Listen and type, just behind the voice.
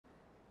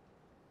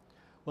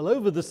Well,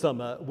 over the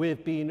summer,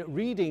 we've been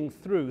reading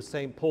through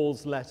St.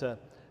 Paul's letter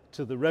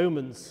to the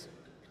Romans,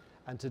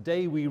 and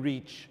today we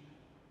reach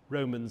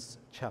Romans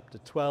chapter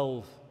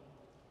 12.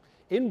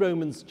 In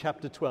Romans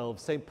chapter 12,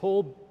 St.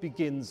 Paul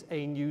begins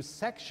a new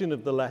section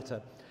of the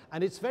letter,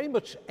 and it's very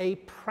much a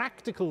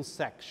practical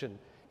section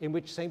in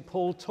which St.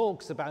 Paul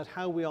talks about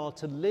how we are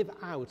to live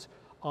out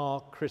our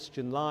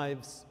Christian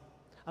lives.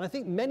 And I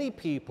think many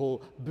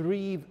people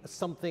breathe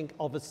something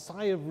of a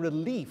sigh of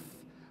relief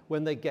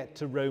when they get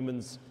to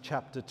Romans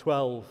chapter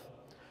 12,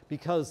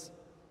 because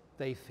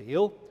they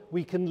feel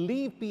we can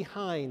leave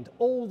behind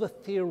all the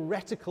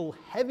theoretical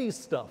heavy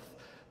stuff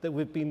that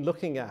we've been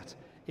looking at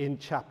in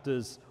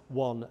chapters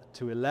 1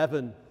 to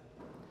 11.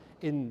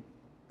 In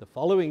the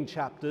following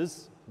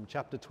chapters, from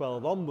chapter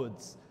 12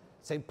 onwards,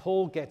 St.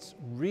 Paul gets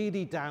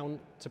really down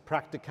to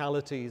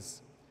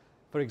practicalities.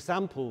 For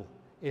example,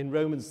 in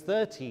Romans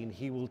 13,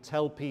 he will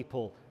tell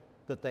people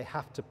that they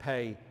have to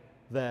pay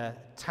their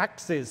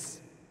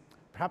taxes.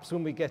 Perhaps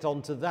when we get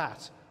onto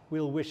that,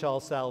 we'll wish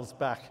ourselves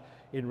back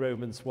in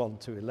Romans 1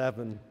 to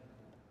 11.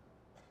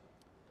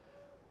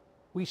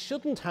 We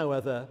shouldn't,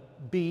 however,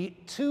 be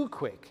too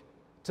quick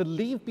to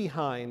leave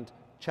behind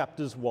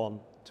chapters 1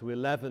 to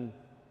 11,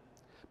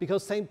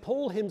 because St.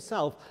 Paul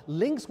himself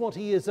links what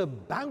he is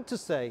about to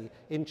say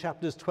in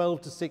chapters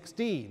 12 to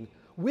 16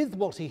 with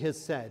what he has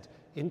said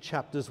in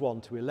chapters 1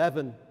 to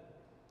 11.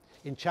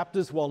 In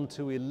chapters 1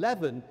 to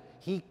 11,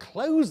 he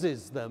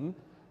closes them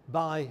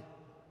by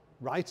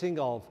writing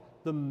of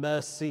the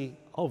mercy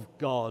of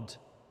God.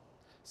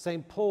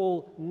 St.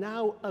 Paul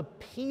now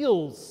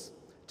appeals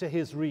to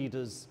his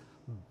readers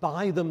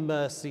by the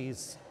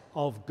mercies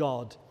of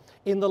God.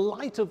 In the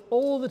light of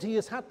all that he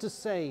has had to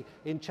say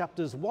in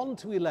chapters 1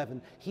 to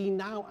 11, he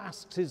now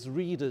asks his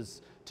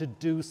readers to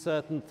do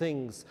certain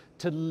things,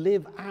 to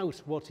live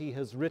out what he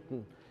has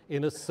written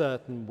in a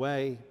certain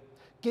way.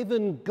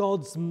 Given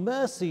God's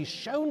mercy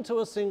shown to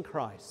us in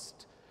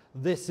Christ,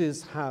 this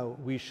is how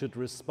we should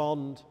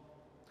respond.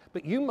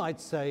 But you might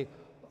say,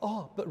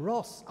 "Oh, but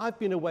Ross, I've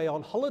been away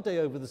on holiday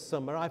over the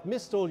summer. I've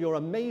missed all your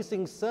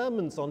amazing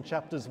sermons on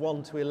chapters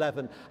 1 to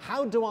 11.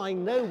 How do I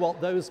know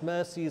what those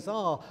mercies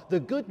are?" The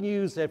good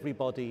news,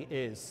 everybody,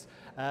 is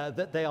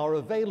that they are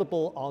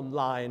available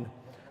online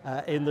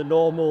in the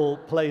normal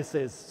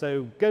places.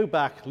 So go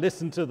back,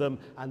 listen to them,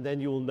 and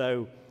then you'll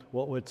know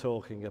what we're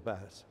talking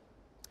about.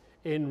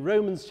 In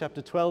Romans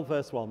chapter 12,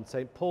 verse 1,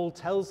 St. Paul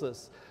tells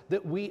us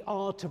that we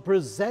are to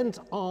present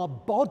our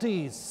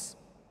bodies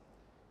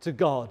to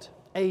God,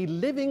 a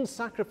living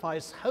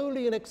sacrifice,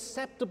 holy and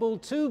acceptable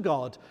to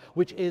God,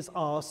 which is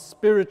our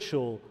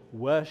spiritual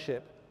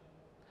worship.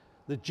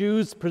 The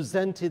Jews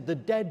presented the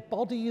dead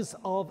bodies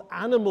of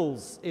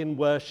animals in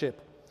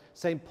worship.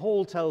 St.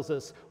 Paul tells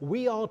us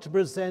we are to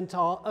present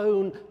our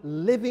own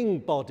living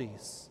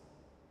bodies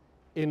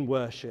in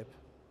worship.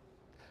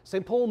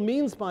 St. Paul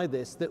means by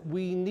this that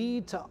we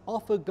need to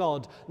offer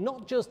God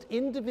not just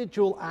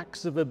individual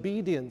acts of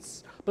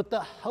obedience, but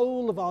the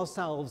whole of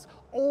ourselves,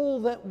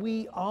 all that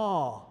we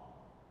are,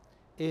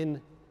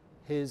 in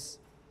his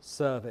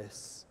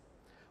service.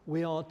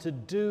 We are to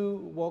do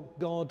what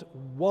God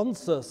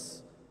wants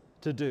us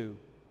to do.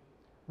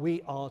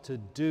 We are to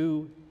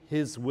do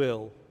his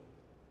will.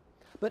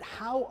 But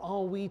how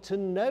are we to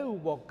know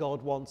what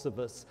God wants of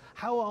us?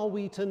 How are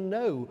we to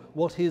know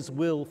what his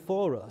will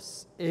for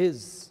us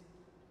is?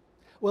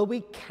 Well,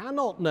 we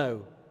cannot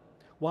know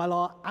while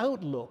our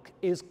outlook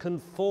is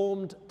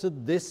conformed to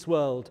this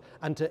world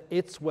and to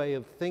its way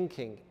of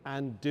thinking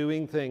and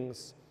doing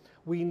things.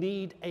 We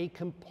need a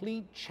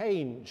complete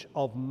change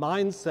of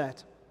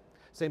mindset.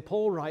 St.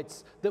 Paul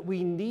writes that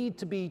we need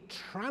to be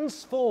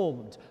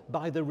transformed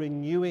by the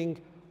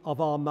renewing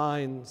of our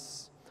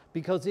minds,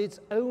 because it's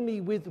only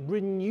with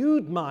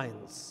renewed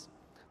minds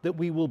that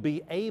we will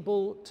be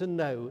able to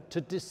know, to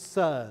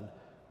discern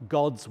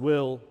God's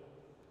will.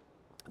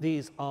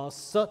 These are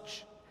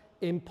such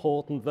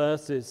important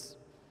verses.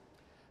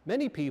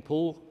 Many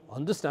people,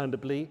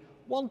 understandably,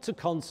 want to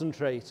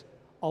concentrate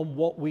on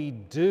what we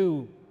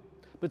do,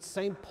 but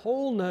St.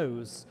 Paul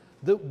knows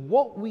that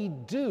what we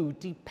do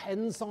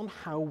depends on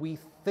how we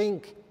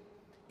think.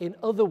 In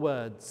other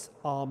words,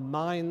 our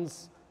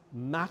minds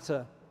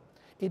matter.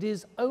 It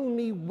is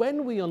only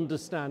when we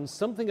understand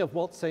something of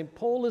what St.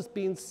 Paul has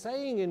been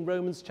saying in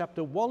Romans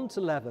chapter 1 to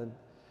 11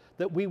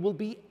 that we will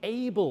be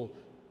able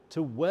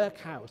to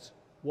work out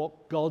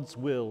what God's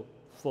will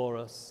for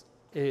us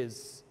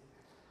is.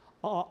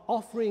 Our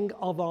offering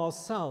of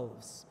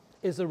ourselves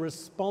is a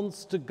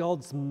response to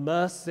God's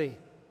mercy.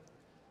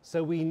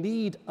 So we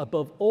need,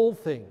 above all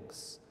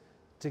things,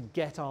 to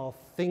get our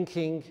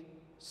thinking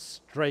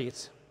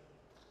straight.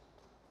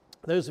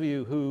 Those of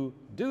you who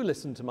do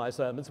listen to my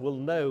sermons will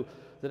know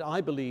that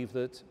I believe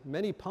that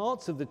many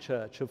parts of the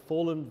church have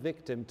fallen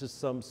victim to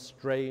some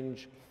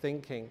strange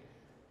thinking.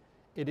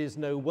 It is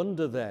no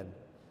wonder then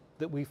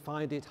that we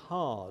find it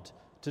hard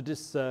to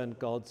discern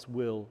God's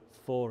will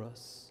for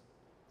us.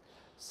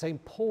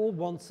 St. Paul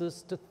wants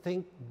us to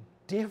think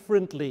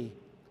differently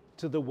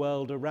to the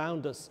world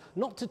around us,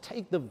 not to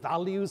take the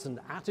values and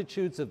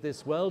attitudes of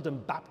this world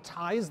and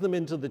baptize them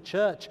into the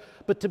church,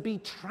 but to be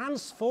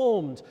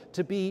transformed,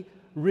 to be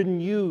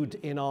renewed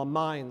in our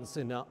minds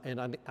and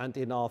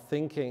in our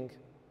thinking.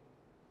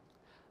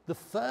 The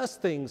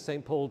first thing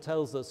St. Paul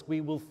tells us we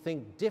will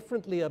think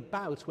differently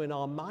about when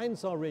our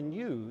minds are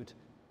renewed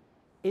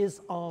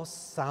is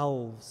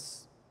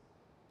ourselves.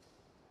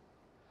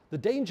 The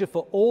danger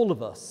for all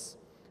of us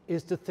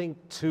is to think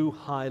too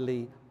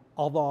highly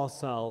of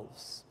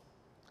ourselves.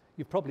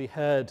 You've probably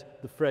heard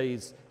the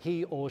phrase,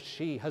 he or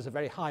she has a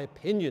very high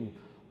opinion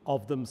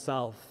of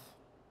themselves.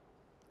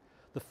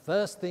 The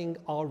first thing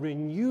our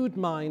renewed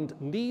mind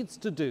needs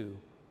to do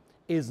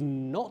is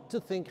not to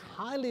think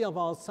highly of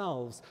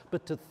ourselves,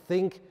 but to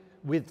think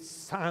with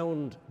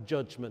sound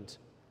judgment.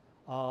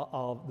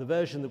 The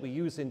version that we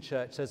use in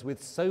church says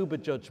with sober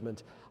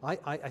judgment.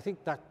 I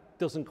think that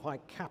doesn't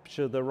quite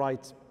capture the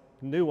right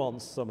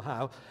nuance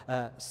somehow.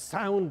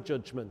 Sound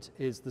judgment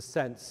is the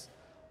sense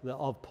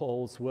of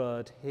Paul's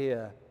word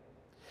here.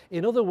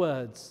 In other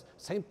words,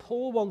 St.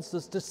 Paul wants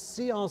us to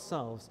see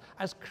ourselves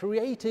as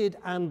created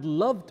and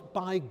loved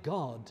by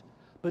God,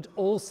 but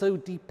also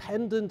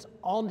dependent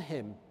on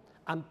him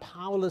and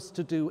powerless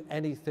to do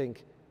anything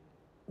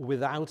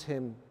without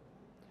him.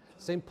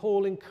 St.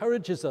 Paul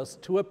encourages us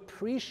to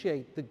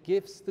appreciate the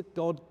gifts that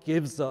God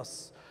gives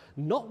us,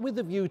 not with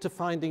a view to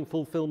finding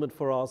fulfillment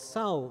for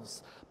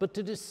ourselves, but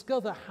to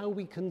discover how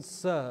we can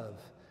serve,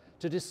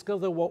 to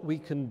discover what we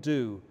can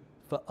do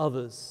for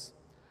others,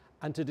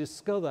 and to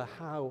discover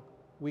how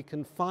we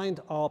can find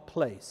our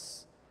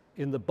place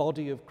in the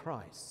body of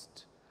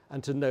Christ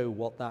and to know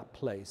what that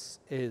place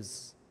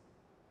is.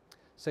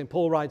 St.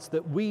 Paul writes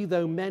that we,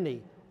 though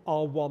many,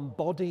 are one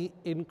body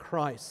in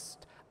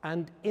Christ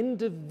and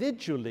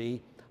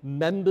individually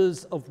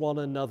members of one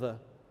another.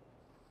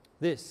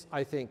 This,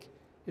 I think,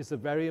 is a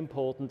very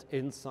important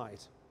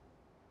insight.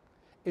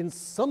 In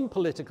some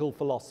political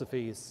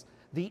philosophies,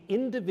 the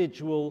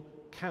individual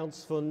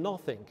counts for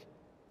nothing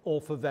or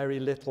for very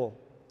little.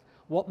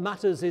 What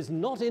matters is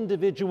not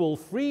individual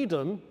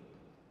freedom,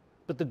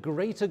 but the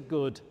greater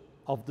good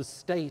of the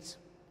state.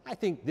 I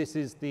think this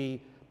is the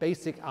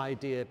basic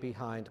idea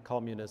behind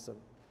communism.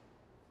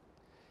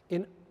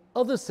 In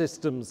other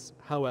systems,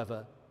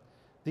 however,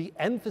 the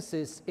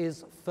emphasis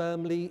is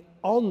firmly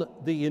on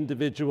the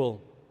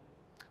individual.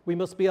 We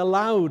must be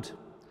allowed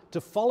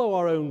to follow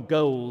our own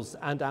goals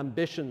and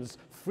ambitions,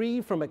 free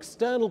from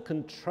external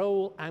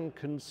control and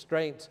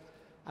constraint.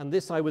 And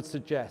this, I would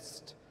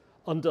suggest,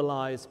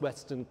 underlies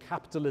Western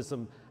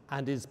capitalism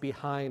and is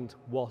behind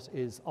what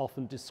is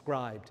often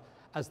described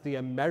as the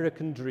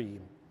American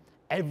dream.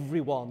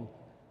 Everyone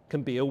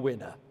can be a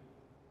winner.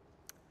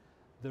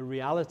 The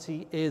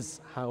reality is,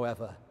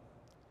 however,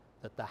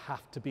 that there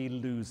have to be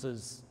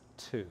losers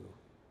too.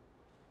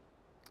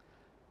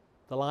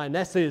 The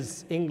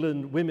Lionesses'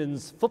 England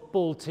women's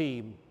football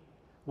team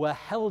were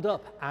held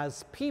up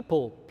as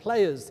people,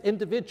 players,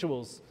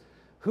 individuals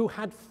who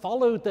had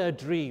followed their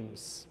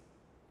dreams.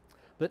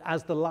 But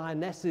as the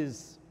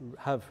Lionesses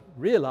have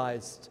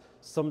realized,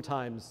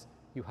 sometimes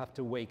you have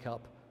to wake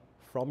up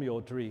from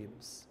your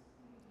dreams.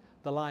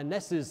 The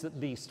Lionesses, at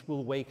least,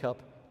 will wake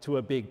up to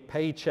a big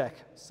paycheck,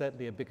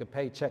 certainly a bigger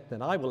paycheck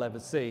than I will ever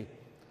see.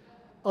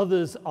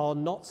 Others are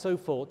not so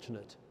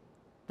fortunate.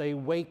 They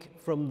wake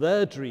from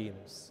their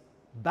dreams,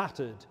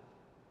 battered,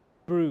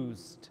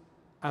 bruised,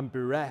 and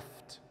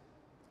bereft.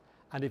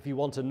 And if you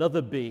want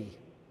another B,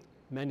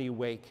 many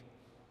wake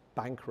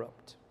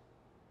bankrupt.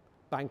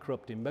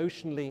 Bankrupt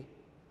emotionally,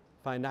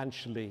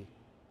 financially,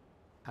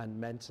 and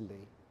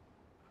mentally.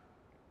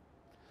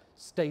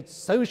 State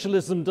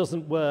socialism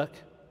doesn't work,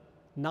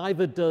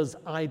 neither does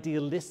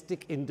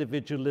idealistic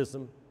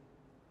individualism.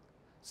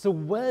 So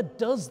where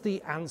does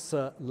the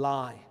answer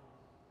lie?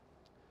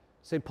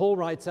 St. Paul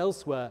writes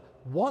elsewhere,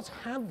 "What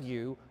have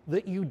you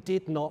that you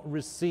did not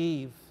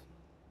receive?"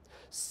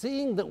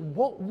 Seeing that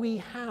what we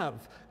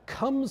have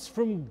comes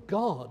from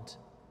God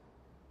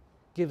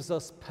gives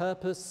us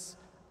purpose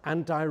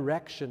and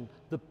direction,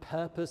 the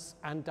purpose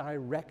and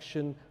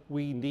direction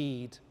we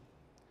need.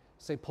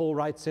 St. Paul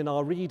writes in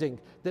our reading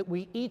that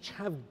we each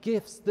have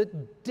gifts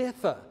that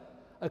differ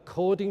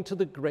according to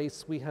the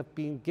grace we have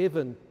been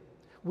given.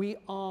 We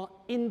are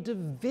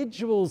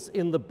individuals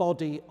in the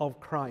body of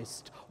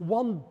Christ,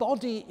 one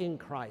body in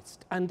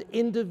Christ, and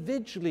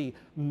individually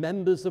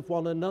members of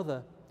one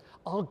another.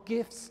 Our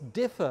gifts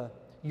differ.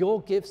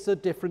 Your gifts are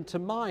different to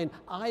mine.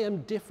 I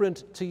am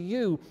different to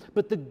you.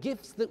 But the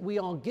gifts that we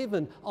are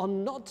given are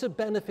not to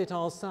benefit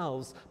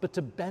ourselves, but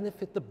to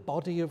benefit the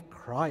body of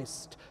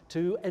Christ,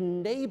 to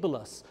enable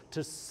us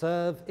to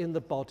serve in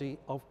the body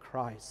of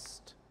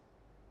Christ.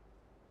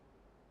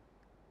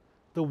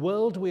 The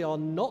world we are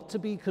not to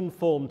be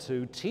conformed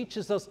to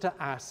teaches us to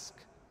ask,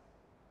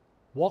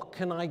 what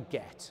can I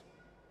get?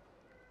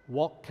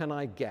 What can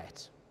I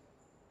get?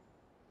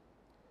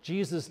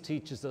 Jesus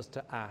teaches us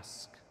to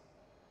ask,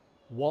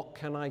 what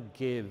can I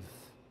give?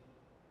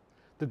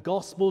 The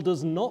gospel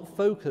does not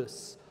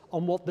focus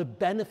on what the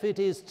benefit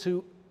is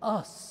to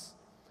us,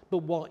 but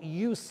what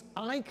use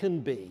I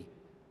can be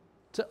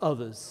to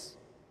others.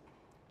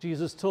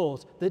 Jesus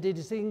taught that it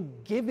is in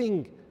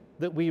giving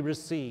that we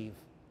receive,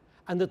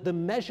 and that the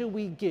measure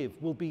we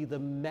give will be the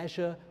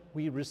measure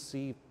we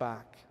receive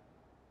back.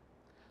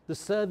 The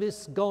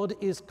service God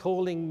is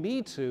calling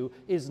me to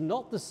is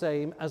not the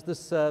same as the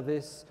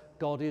service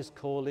God is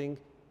calling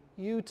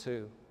you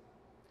to.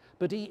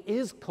 But he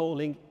is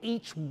calling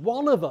each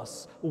one of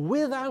us,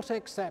 without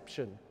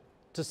exception,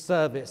 to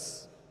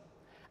service.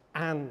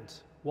 And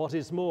what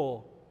is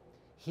more,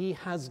 he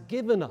has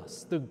given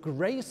us the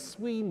grace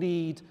we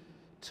need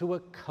to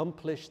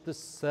accomplish the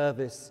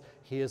service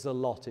he has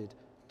allotted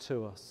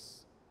to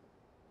us.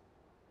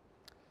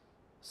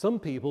 Some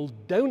people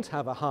don't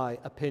have a high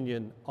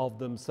opinion of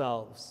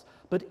themselves,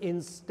 but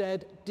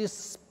instead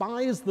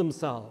despise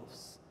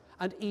themselves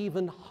and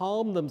even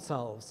harm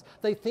themselves.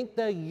 They think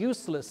they're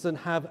useless and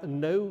have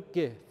no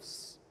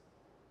gifts.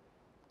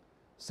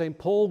 St.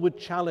 Paul would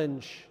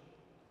challenge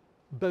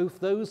both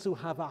those who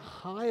have a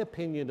high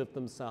opinion of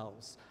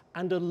themselves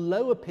and a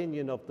low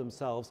opinion of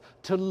themselves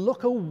to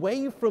look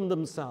away from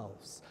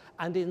themselves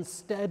and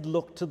instead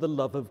look to the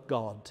love of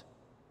God,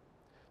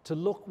 to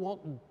look what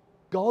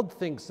God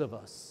thinks of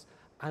us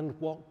and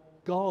what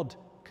God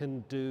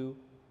can do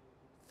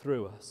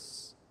through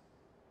us.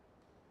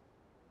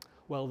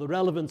 Well, the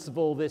relevance of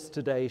all this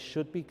today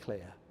should be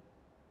clear.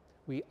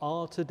 We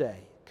are today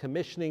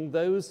commissioning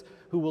those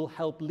who will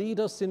help lead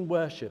us in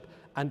worship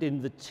and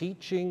in the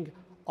teaching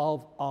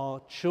of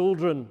our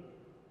children.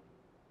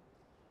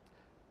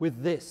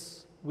 With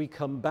this, we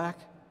come back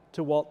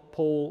to what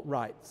Paul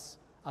writes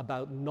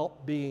about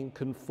not being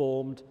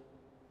conformed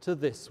to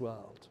this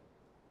world.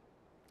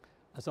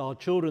 As our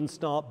children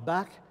start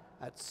back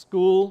at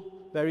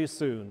school very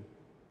soon,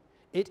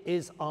 it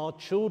is our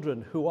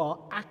children who are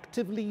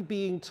actively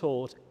being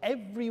taught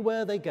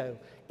everywhere they go,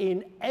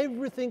 in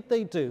everything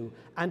they do,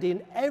 and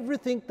in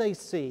everything they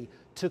see,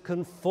 to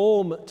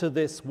conform to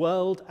this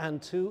world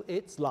and to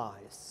its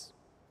lies.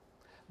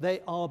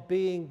 They are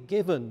being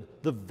given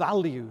the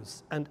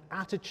values and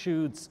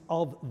attitudes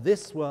of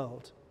this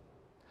world.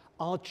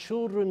 Our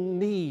children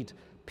need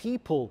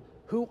people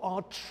who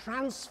are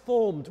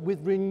transformed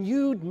with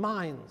renewed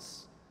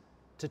minds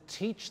to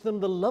teach them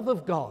the love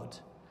of God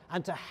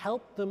and to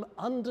help them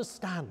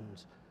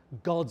understand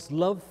God's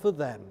love for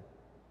them.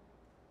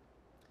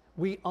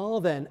 We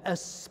are then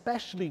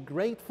especially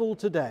grateful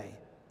today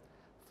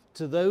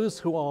to those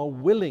who are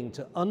willing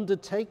to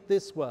undertake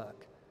this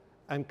work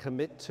and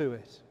commit to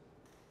it.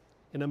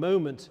 In a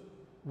moment,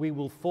 we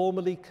will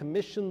formally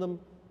commission them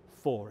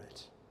for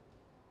it.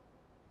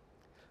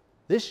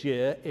 This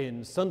year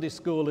in Sunday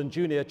School and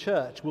Junior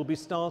Church, we'll be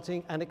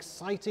starting an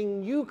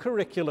exciting new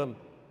curriculum.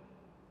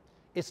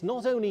 It's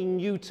not only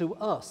new to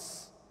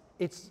us,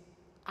 it's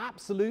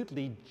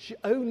absolutely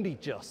only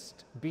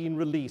just been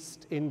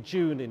released in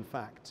June, in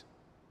fact.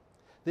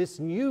 This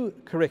new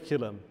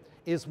curriculum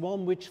is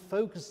one which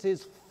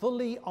focuses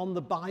fully on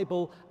the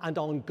Bible and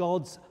on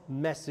God's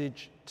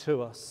message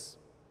to us.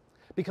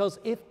 Because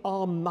if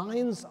our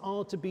minds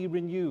are to be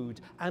renewed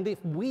and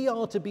if we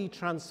are to be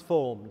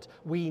transformed,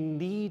 we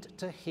need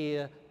to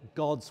hear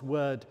God's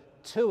word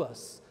to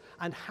us.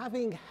 And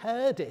having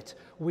heard it,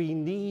 we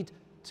need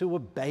to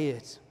obey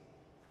it.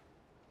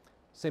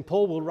 St.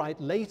 Paul will write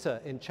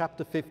later in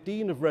chapter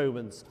 15 of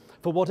Romans,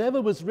 "For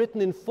whatever was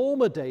written in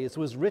former days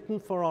was written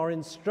for our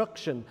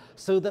instruction,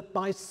 so that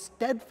by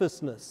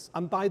steadfastness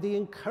and by the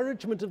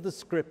encouragement of the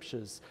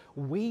Scriptures,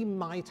 we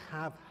might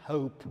have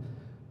hope."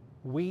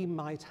 We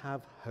might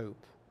have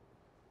hope.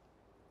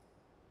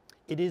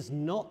 It is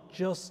not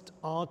just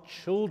our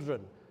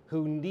children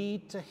who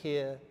need to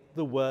hear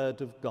the word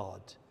of God.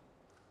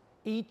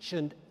 Each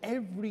and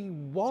every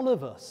one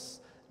of us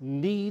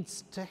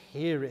needs to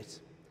hear it.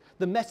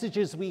 The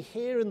messages we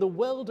hear in the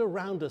world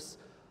around us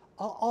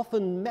are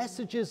often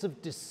messages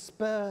of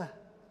despair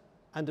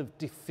and of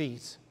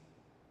defeat.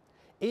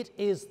 It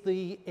is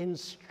the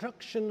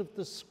instruction of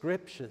the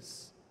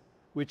Scriptures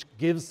which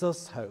gives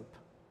us hope.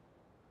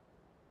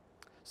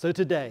 So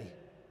today,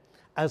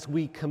 as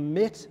we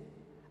commit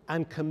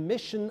and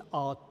commission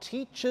our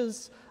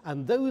teachers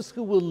and those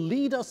who will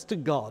lead us to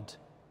God,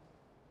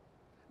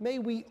 may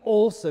we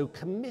also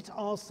commit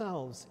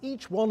ourselves,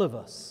 each one of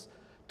us,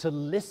 to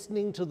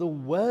listening to the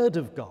Word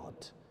of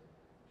God,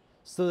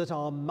 so that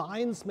our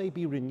minds may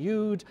be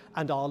renewed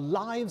and our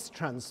lives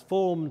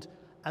transformed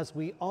as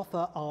we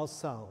offer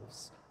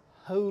ourselves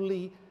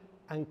wholly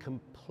and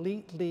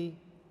completely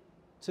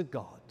to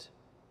God.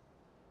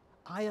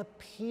 I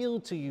appeal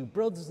to you,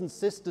 brothers and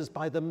sisters,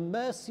 by the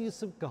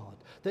mercies of God,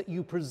 that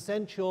you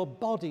present your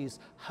bodies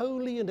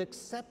holy and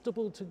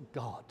acceptable to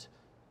God,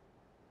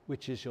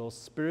 which is your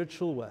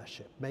spiritual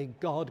worship. May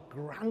God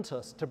grant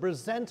us to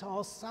present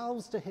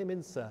ourselves to him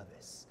in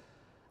service,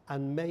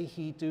 and may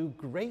he do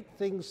great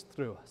things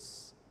through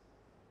us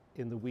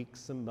in the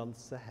weeks and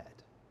months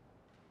ahead.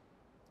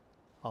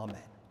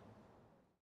 Amen.